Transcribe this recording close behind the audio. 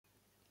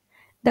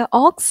The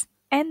Ox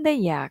and the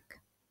Yak.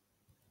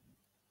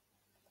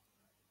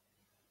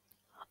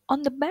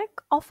 On the back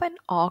of an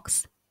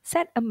ox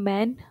sat a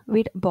man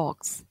with a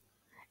box,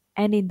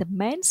 and in the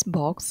man's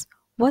box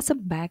was a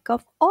bag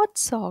of odd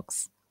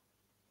socks.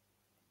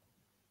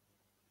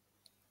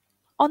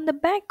 On the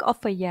back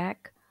of a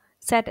yak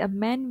sat a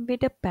man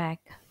with a bag,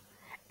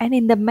 and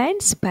in the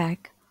man's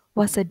bag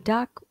was a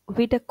duck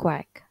with a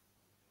quack.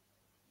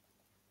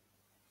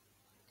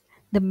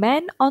 The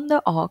man on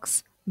the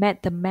ox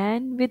met the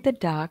man with the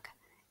duck,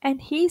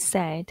 and he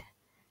said,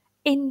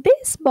 "In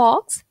this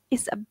box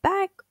is a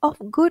bag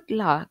of good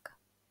luck."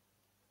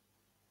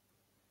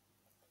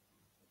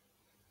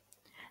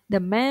 The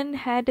man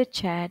had a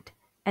chat,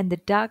 and the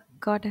duck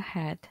got a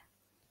hat.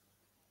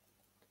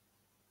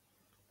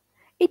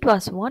 It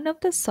was one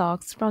of the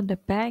socks from the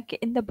bag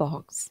in the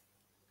box.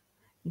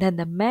 Then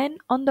the man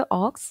on the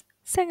ox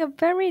sang a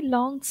very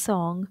long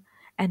song,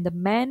 and the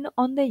man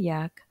on the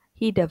yak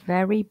hit a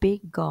very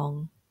big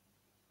gong.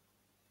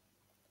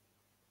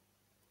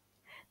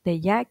 The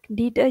yak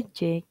did a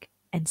jig,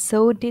 and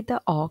so did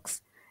the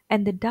ox,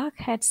 and the duck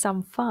had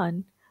some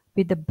fun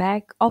with the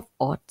bag of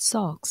odd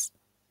socks.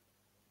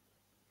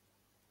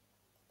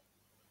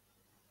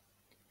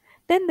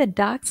 Then the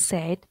duck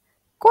said,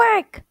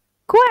 "Quack!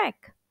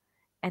 Quack!"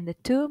 and the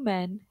two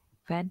men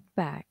went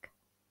back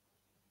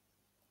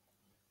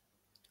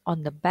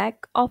on the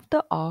back of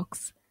the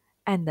ox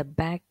and the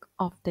back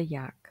of the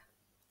yak.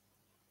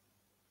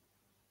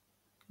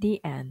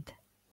 The end.